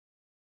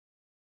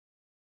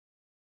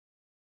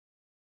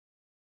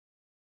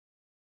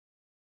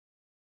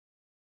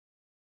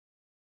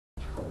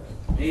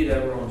Need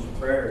everyone's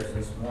prayers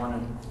this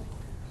morning.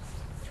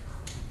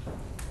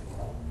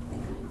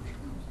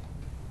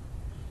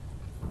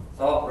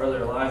 Thought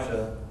Brother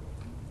Elisha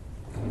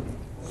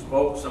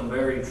spoke some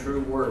very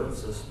true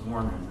words this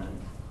morning.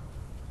 And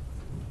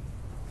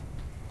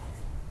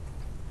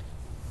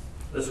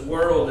this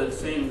world, it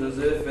seems as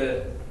if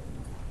it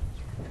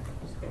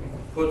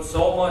puts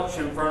so much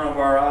in front of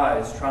our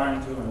eyes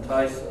trying to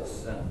entice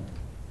us and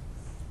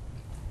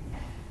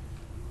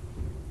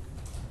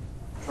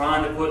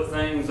trying to put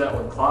things that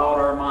would cloud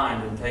our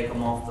mind and take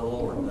them off the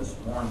Lord this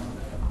morning.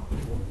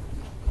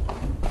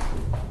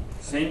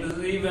 Seems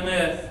as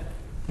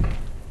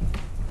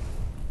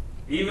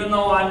even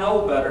though I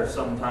know better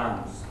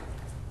sometimes,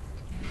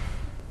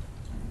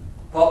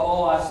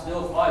 I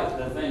still fight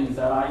the things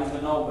that I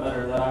even know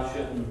better that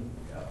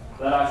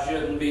I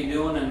shouldn't be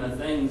doing, and the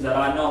things that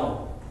I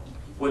know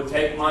would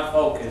take my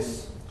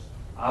focus,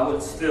 I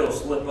would still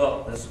slip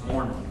up this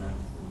morning.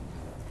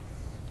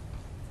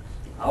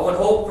 I would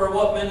hope for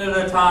what minute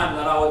at a time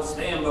that I would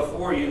stand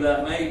before you,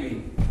 that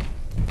maybe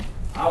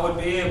I would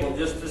be able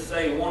just to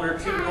say one or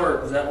two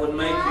words that would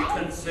make you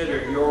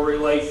consider your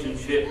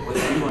relationship with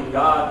you and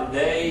God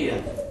today.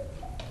 And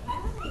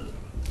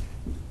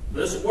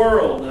this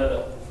world,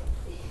 the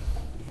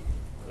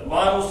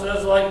Bible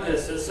says like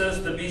this, it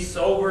says to be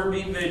sober,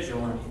 be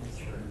vigilant.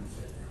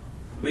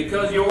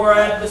 Because your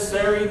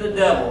adversary, the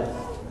devil,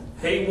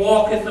 he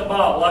walketh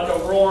about like a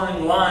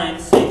roaring lion,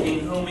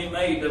 seeking whom he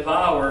may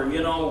devour.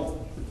 You know,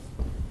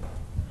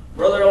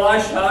 Brother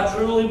Elisha, I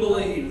truly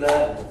believe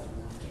that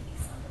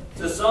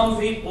to some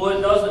people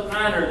it doesn't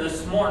matter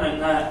this morning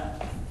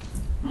that,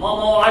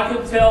 Mama, I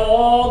could tell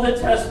all the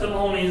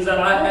testimonies that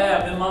I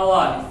have in my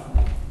life.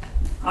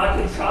 I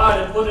could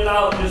try to put it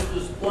out just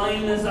as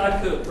plain as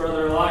I could,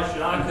 Brother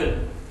Elisha. I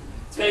could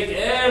take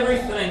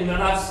everything that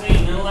I've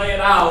seen and lay it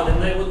out,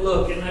 and they would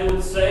look and they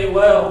would say,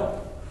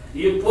 well,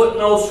 you put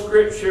no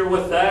scripture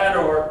with that,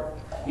 or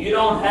you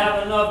don't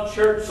have enough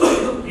church,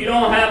 you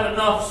don't have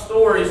enough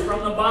stories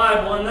from the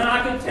Bible. And then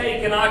I could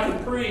take and I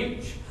could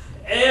preach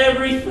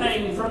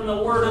everything from the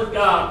Word of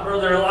God,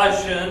 Brother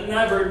Elisha, and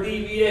never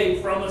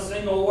deviate from a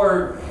single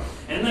word.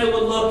 And they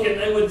would look and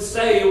they would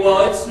say,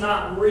 well, it's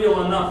not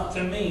real enough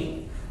to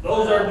me.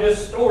 Those are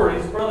just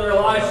stories, Brother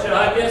Elisha.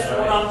 I guess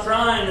what I'm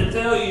trying to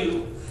tell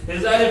you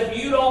is that if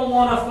you don't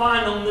want to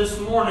find them this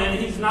morning,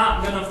 He's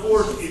not going to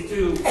force you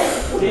to.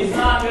 He's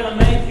not going to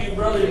make you,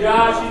 Brother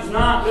Josh. He's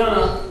not going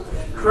to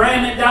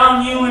cram it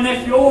down you. And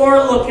if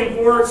you're looking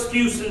for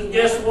excuses,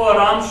 guess what?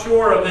 I'm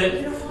sure of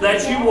it,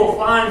 that you will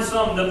find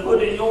some to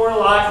put in your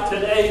life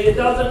today. It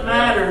doesn't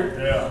matter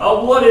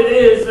of what it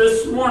is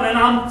this morning.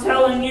 I'm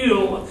telling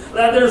you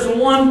that there's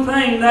one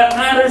thing that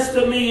matters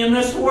to me in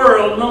this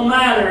world, no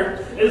matter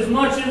as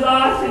much as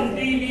I can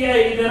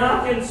deviate and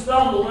I can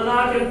stumble and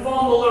I can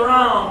fumble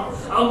around.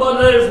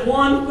 But there's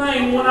one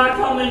thing when I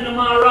come into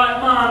my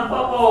right mind,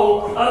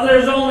 Papa.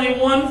 There's only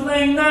one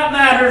thing that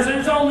matters.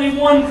 There's only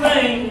one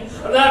thing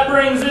that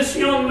brings this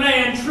young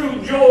man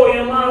true joy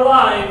in my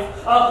life.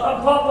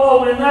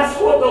 Papa, and that's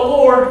what the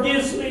Lord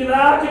gives me, that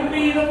I can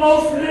be the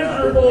most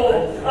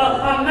miserable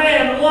a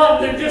man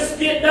wanting to just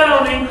get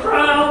down and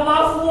cry on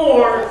my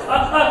floor.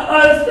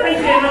 I was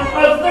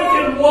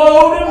thinking,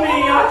 woe to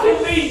me, I can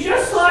be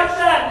just like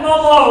that,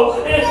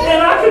 Mama.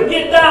 And I could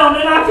get down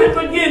and I could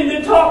begin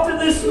to talk to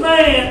this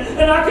man,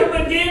 and I could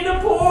begin to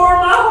pour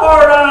my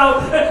heart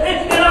out,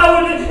 and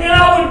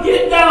I would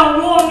get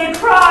down wanting to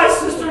cry,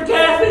 Sister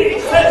Kathy,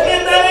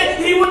 and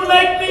then He would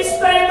make me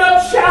stand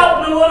up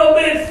shouting a little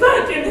bit,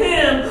 thanking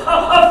Him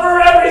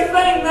for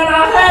everything that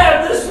I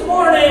have this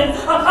morning.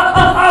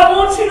 I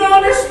want you to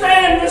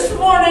understand this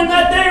morning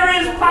that there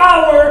is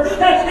power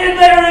and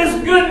there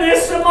is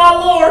goodness in my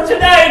Lord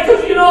today.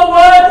 Because you know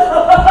what?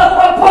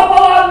 Papa,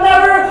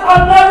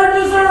 I've never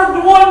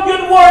deserved one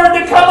good word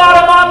to come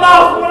out of my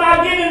mouth when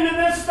I get into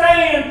this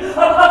stand.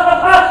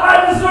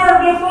 I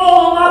deserve to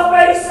fall on my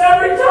face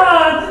every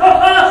time.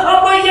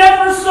 But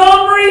yet for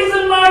some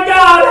reason my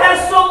God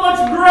has so much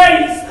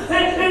grace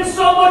and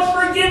so much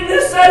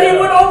forgiveness that He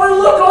would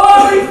overlook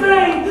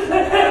everything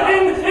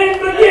and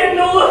begin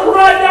to look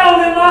right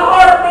down in my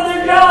heart,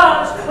 Brother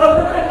Josh.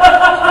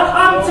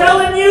 I'm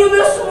telling you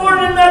this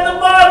morning that the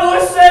Bible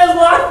says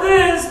like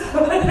this.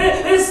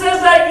 It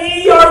says that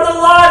ye are the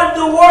light of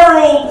the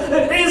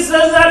world. It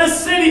says that a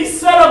city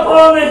set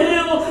upon a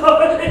hill,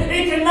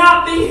 it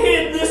cannot be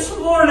hid this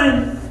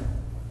morning.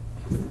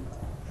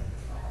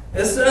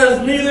 It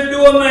says, neither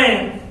do a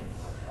man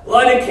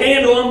light a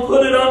candle and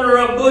put it under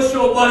a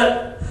bushel,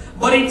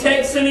 but he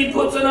takes and he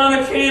puts it on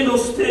a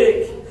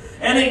candlestick,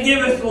 and it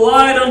giveth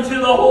light unto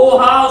the whole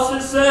house.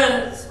 It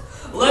says,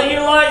 let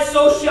your light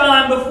so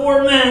shine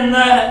before men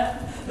that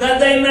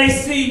they may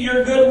see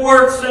your good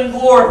works and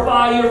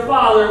glorify your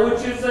Father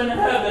which is in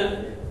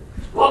heaven.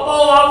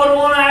 I would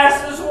want to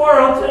ask this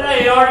world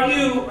today, are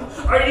you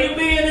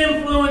being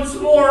influenced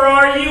more, or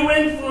are you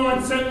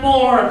influencing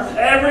more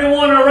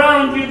everyone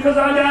around you? Because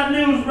I got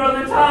news,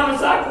 Brother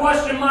Thomas. I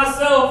question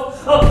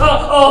myself a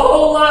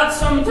whole lot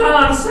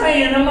sometimes,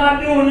 saying, am I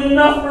doing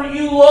enough for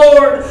you,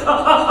 Lord?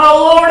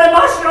 Lord, am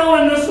I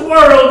showing this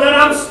world that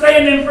I'm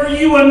standing for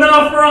you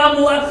enough, or am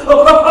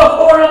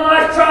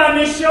I trying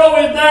to show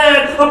it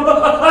that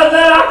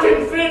I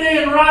can fit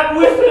in right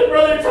with it,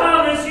 Brother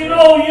Thomas? You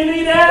know, you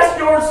need to ask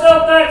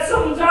yourself that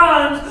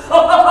sometimes.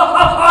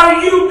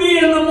 Are you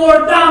being the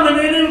more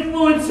dominant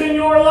influence in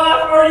your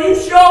life? Are you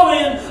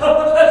showing?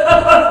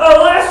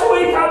 Last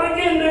week I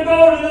began to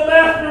go to the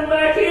bathroom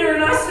back here,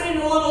 and I seen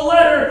a little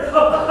letter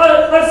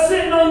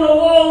sitting on the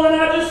wall, and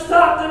I just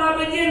stopped and I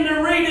began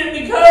to read it,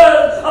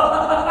 because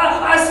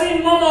I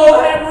seen Momo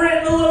had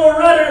written a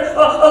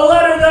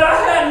letter that I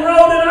hadn't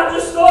wrote, and I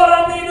just thought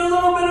I need a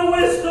little bit of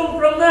wisdom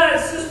from that,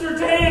 Sister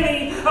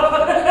Tammy. And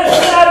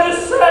I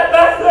just sat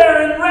back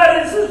there and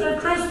read it. Sister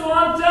Crystal,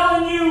 I'm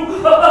telling you,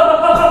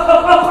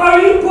 are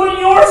you putting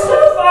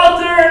yourself out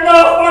there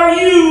enough? Are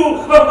you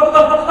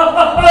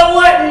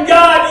letting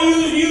God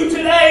use you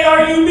today?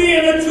 Are you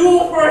being a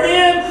tool for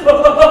Him?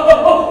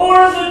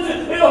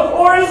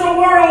 Or is the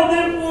world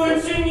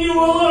influencing you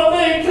a little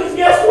bit? Because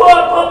guess what,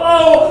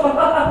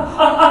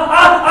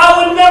 I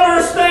would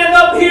never stand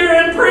up here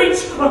and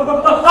preach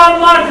on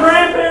my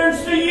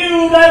grandparents to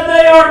you that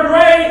they are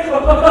great,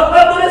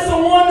 but it's the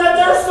one that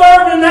they're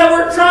serving that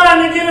we're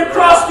trying to get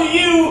across to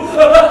you.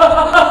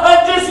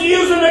 Just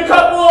using a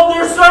couple of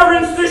their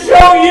servants to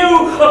show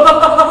you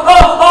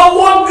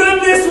what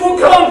goodness will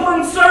come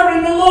from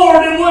serving the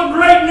Lord, and what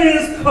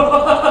greatness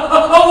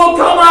will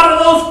come out of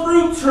those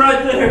fruits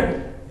right there.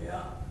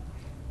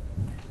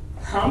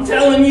 I'm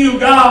telling you,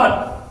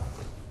 God,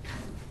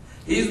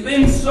 He's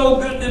been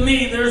so good to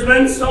me. There's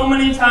been so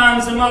many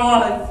times in my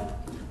life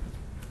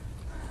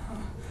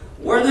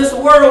where this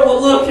world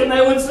will look and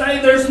they would say,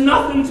 there's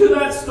nothing to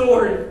that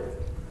story.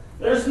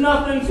 There's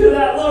nothing to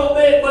that little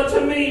bit. But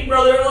to me,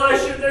 Brother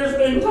Elisha, there's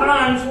been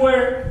times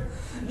where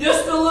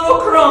just a little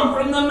crumb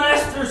from the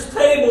Master's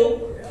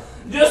table,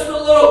 just a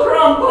little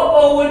crumb,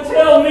 Papa would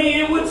tell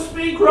me, it would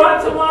speak right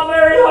to my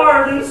very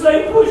heart and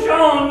say, push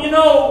on. You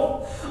know,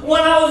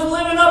 when I was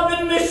living up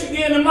in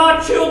Michigan, and my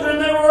children,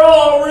 they were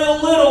all real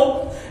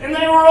little, and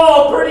they were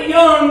all pretty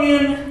young,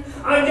 and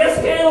I guess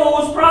Kayla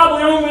was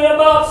probably only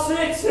about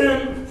 6,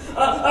 and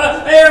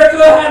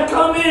Erica had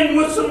come in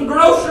with some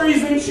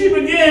groceries, and she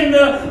began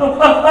to,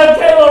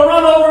 Kayla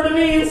run over to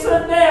me and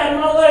said, Dad,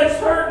 my leg's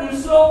hurting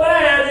so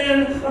bad,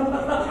 and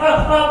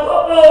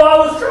I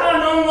was trying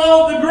to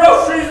unload the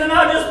groceries, and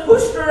I just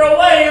pushed her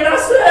away, and I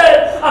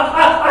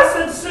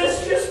said,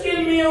 sis, just give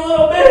me a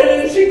little bit,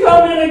 and she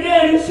come in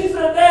again, and she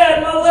said,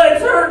 Dad, my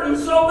leg's hurting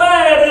so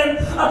bad, and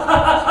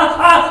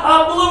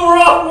I blew her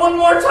off one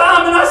more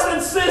time, and I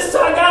said, sis,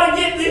 I gotta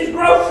get these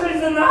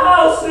groceries in the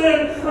house,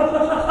 and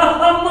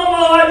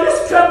Mama, I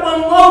just kept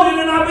unloading,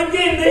 and I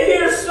began to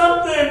hear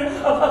something,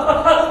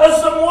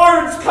 some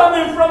words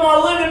coming from our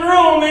living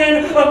room,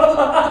 and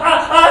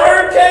I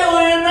heard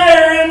Kayla in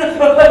there, in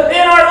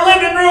our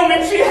living room,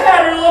 and she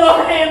had her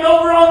little hand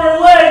over on her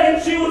leg,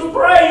 and she was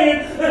praying,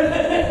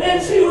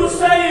 and she was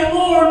saying,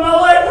 Lord, my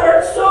leg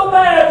hurts so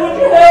bad, would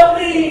you help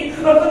me?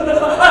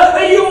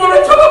 You want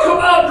to talk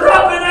about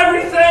dropping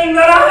everything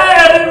that I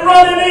had and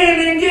running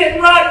in and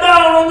getting right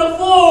down on the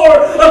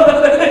floor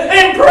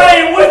and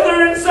praying with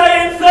her and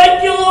saying,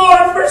 thank you,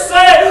 Lord, for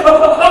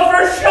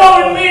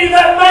showing me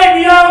that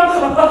maybe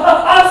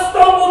I've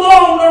stumbled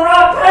on the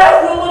right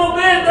path a little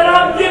bit, that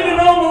I'm giving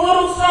on a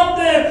little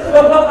something.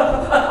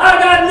 I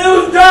got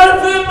news,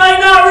 Jonathan may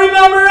not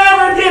remember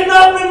ever getting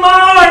up in my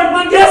arms,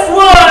 but guess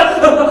what?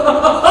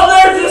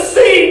 There's a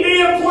seed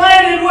being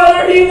planted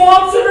whether he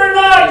wants it or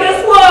not.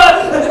 Guess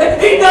what?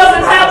 He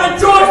doesn't have a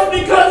choice,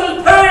 because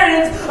his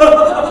parents,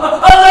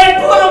 they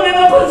put him in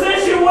a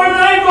position where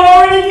they've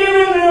already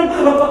given him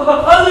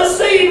the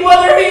seed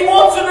whether he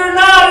wants it or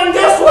not. And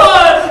guess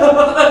what?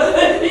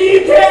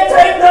 You can't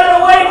take that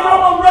away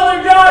from him,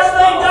 Brother Josh.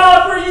 Thank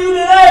God for you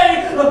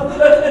today.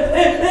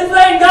 And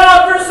thank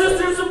God for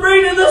Sister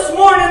Sabrina this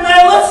morning.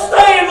 That let's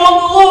stand on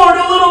the Lord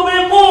a little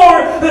bit more.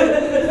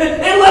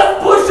 And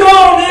let's push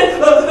on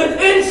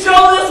and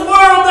show this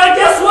world that,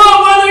 guess what?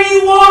 Whether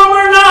you want them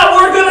or not,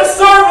 we're going to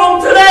serve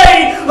them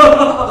today.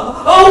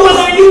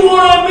 Whether you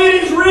want to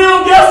admit He's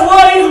real, guess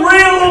what? He's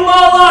real in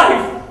my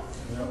life.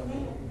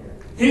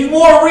 He's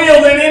more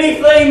real than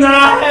anything that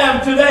I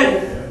have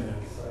today.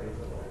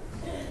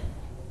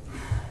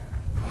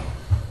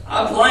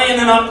 I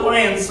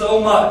plan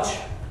so much.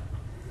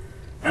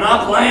 And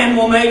I plan,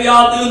 well, maybe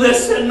I'll do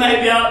this and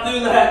maybe I'll do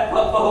that.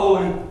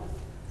 And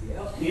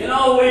you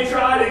know, we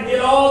try to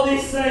get all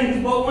these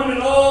things, but when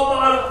the whole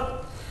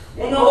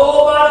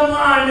bottom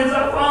line is,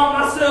 I found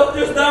myself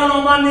just down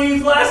on my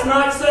knees last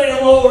night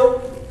saying,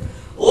 Lord,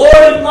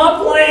 if my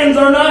plans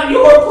are not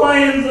your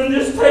plans, then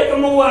just take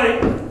them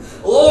away.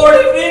 Lord,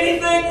 if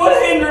anything would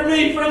hinder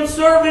me from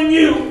serving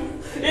you,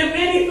 if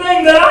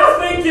anything that I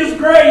think is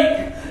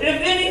great,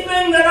 if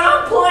anything that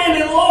I'm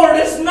planning, Lord,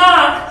 it's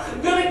not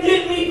going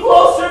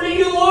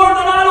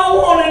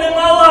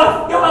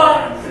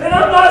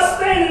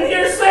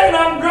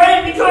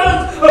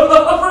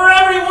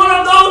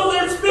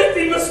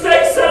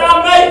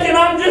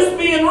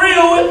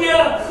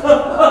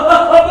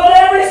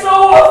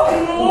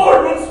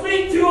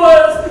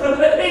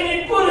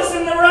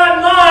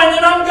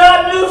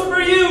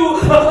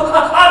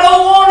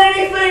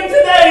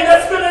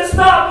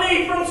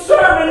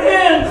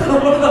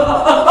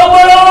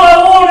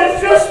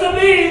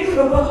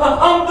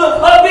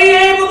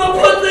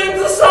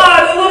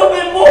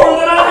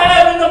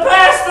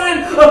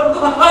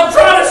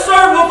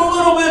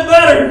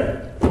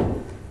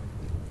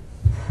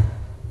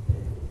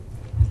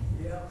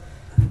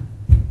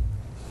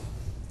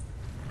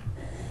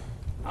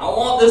I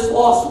want this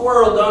lost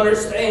world to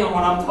understand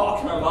what I'm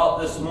talking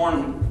about this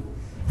morning.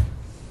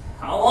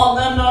 I want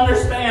them to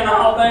understand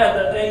how bad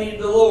that they need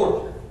the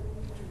Lord.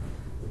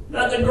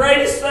 That the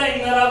greatest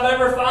thing that I've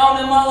ever found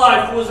in my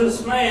life was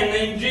this man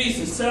named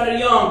Jesus at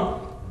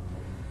a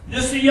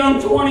just a young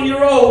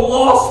 20-year-old,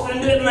 lost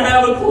and didn't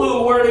have a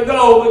clue where to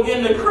go,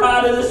 began to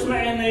cry to this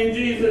man named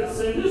Jesus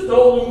and just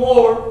told him,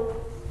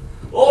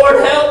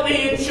 Lord, help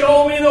me and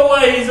show me the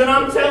ways. And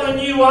I'm telling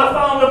you, I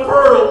found a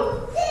pearl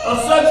of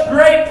such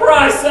great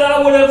price that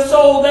I would have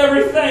sold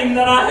everything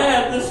that I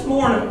had this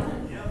morning.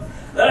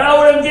 That I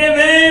would have given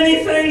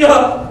anything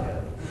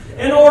up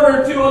in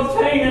order to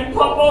obtain it.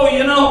 Papa,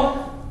 you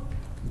know,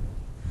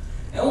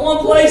 in one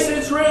place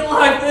it's written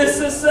like this.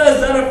 It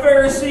says that a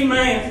Pharisee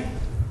man,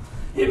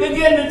 he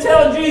began to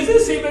tell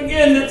Jesus, he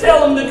began to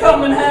tell him to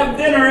come and have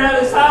dinner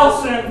at his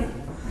house. And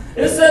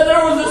it said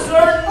there was a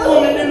certain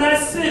woman in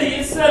that city,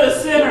 it said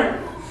a sinner.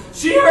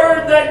 She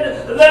heard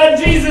that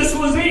Jesus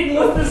was eating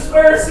with this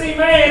Pharisee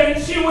man,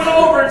 and she went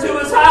over to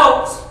his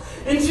house.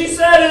 And she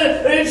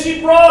said, and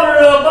she brought her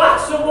a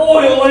box of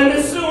oil, and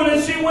as soon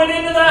as she went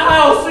into the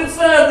house, it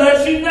said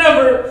that she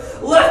never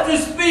left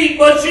his feet,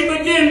 but she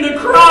began to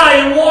cry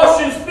and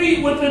wash his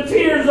feet with the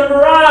tears of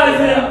her eyes,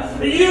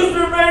 and used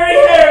her very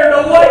hair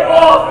to wipe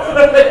off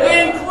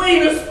and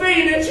clean his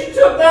feet. And she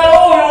took that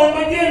oil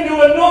and began to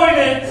anoint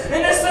it.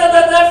 And it said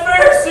that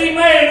Pharisee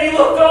man, he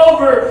looked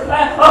over,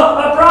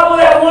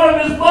 probably at one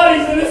of his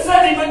buddies, and it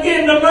said he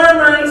began to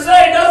murmur and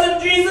say,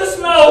 doesn't Jesus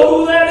know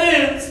who that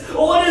is?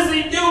 What is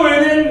he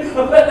doing? And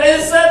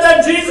it said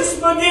that Jesus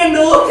began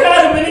to look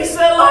at him, and he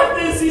said like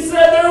this, he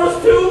said there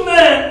was two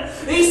men.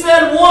 He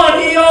said one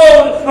he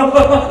owed,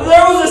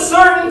 there was a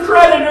certain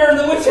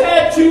creditor which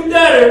had two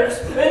debtors.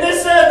 And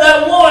it said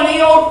that one he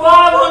owed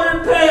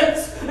 500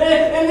 pence,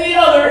 and the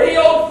other he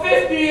owed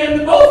 50,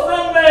 and both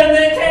them men,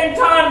 they came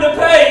time to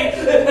pay.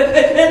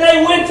 And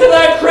they went to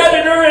that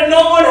creditor, and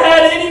no one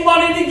had any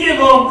money to give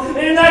them.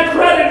 And that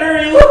creditor,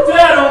 he looked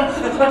at him,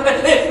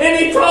 and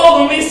he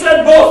told him, he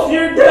said, both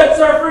your debts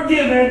are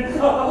forgiven.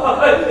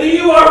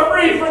 You are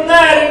free from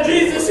that. And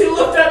Jesus, he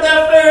looked at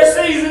that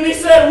Pharisees, and he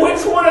said,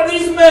 which one of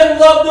these men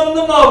loved them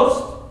the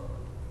most?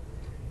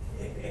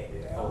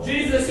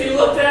 Jesus, he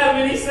looked at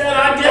him and he said,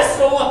 I guess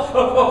the one.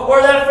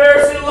 Or that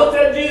Pharisee looked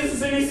at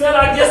Jesus and he said,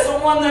 I guess the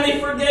one that he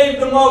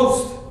forgave the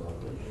most.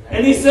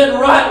 And he said,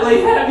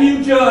 rightly have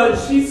you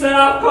judged. He said,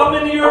 I've come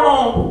into your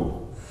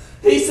home.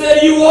 He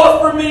said, you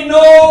offer me no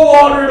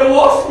water to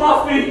wash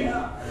my feet.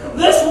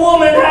 This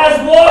woman has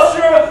washed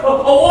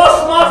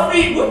my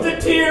feet with the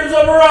tears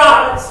of her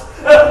eyes.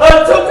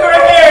 Took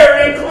her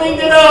hair and cleaned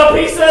it up.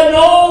 He said,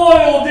 no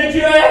oil did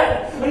you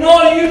add?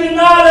 No, you did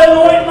not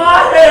anoint my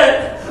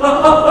head.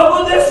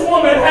 But this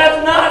woman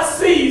hath not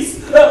ceased.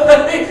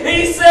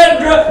 He said,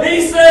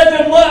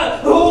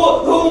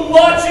 who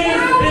much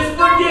is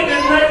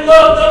forgiven, they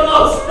love the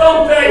most,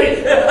 don't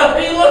they?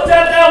 He looked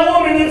at that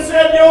woman and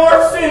said,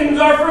 your sins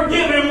are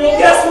forgiven. Well,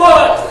 guess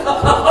what?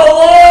 A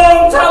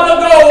long time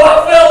ago,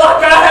 I felt like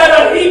I had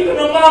a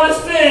heaping amount of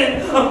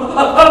sin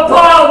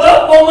piled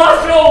up on my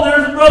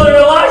shoulders, Brother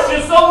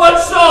Elisha, so much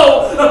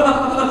so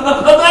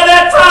that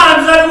at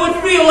times I would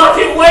feel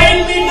like it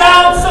weighed me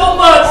down so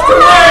much to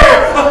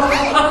where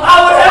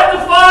I would have to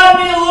find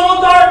me a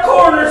little dark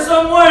corner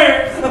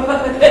somewhere,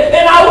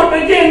 and I would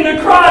begin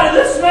to cry to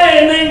this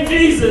man named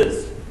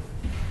Jesus.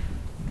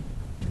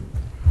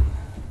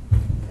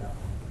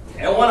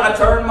 And when I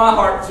turned my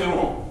heart to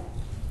him,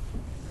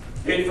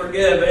 he'd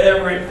forgive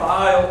every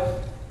pile.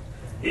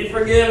 He'd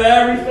forgive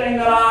everything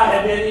that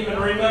I didn't even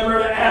remember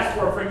to ask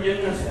for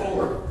forgiveness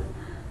for.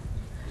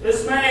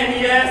 This man,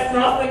 he asked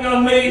nothing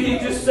of me. He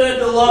just said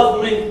to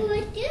love me.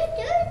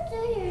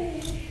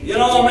 You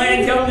know, a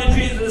man come to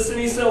Jesus and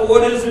he said,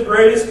 what is the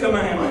greatest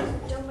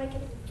commandment?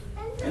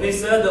 And he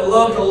said, to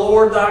love the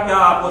Lord thy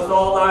God with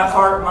all thy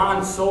heart,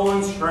 mind, soul,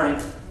 and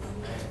strength.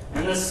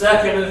 And the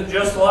second is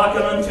just like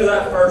unto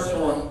that first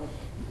one,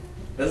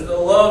 is to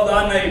love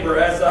thy neighbor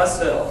as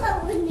thyself.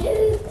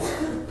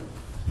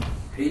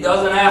 He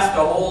doesn't ask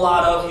a whole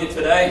lot of you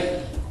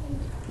today.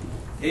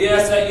 He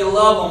asks that you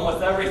love him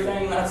with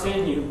everything that's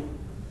in you.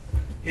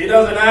 He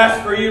doesn't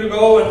ask for you to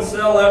go and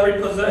sell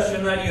every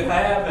possession that you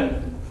have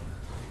and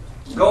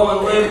go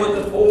and live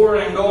with the poor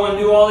and go and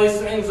do all these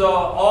things.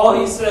 All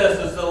he says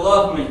is to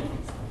love me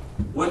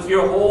with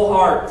your whole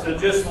heart, to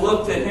just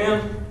look to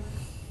him.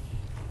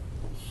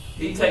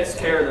 He takes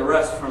care of the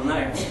rest from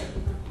there.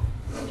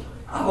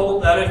 I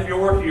hope that if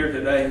you're here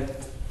today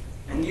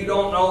and you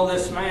don't know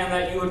this man,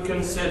 that you would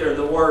consider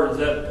the words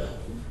that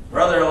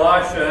Brother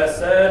Elisha has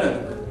said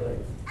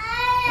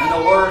and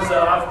the words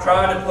that I've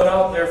tried to put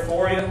out there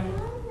for you.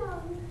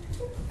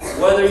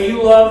 Whether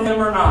you love him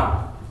or not,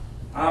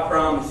 I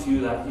promise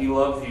you that he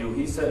loves you.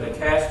 He said to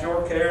cast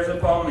your cares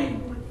upon me,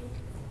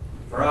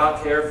 for I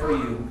care for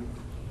you.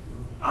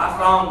 I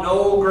found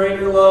no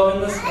greater love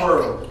in this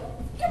world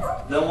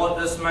than what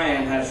this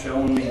man has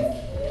shown me.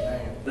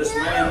 This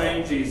man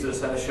named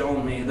Jesus has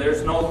shown me.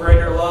 There's no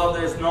greater love.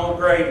 There's no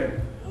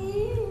greater.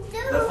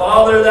 The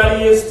Father that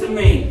he is to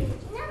me,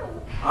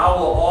 I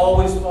will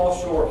always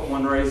fall short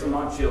when raising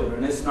my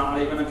children. It's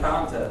not even a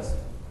contest.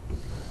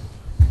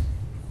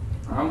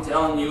 I'm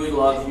telling you, He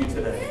loves you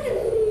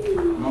today.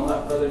 I'm going to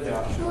let Brother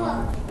Josh go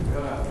out.